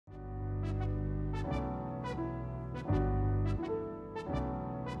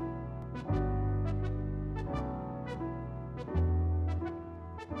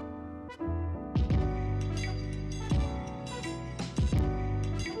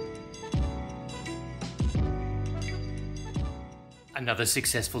Another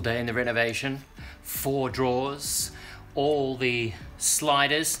successful day in the renovation. 4 drawers, all the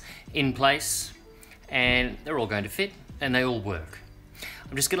sliders in place, and they're all going to fit and they all work.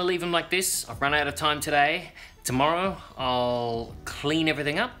 I'm just gonna leave them like this. I've run out of time today. Tomorrow I'll clean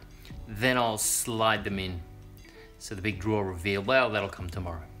everything up, then I'll slide them in. So the big drawer reveal, well, that'll come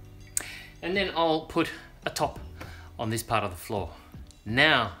tomorrow. And then I'll put a top on this part of the floor.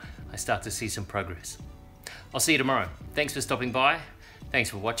 Now I start to see some progress. I'll see you tomorrow. Thanks for stopping by. Thanks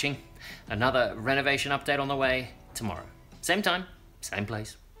for watching. Another renovation update on the way tomorrow. Same time, same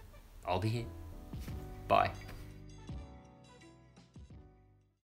place. I'll be here. Bye.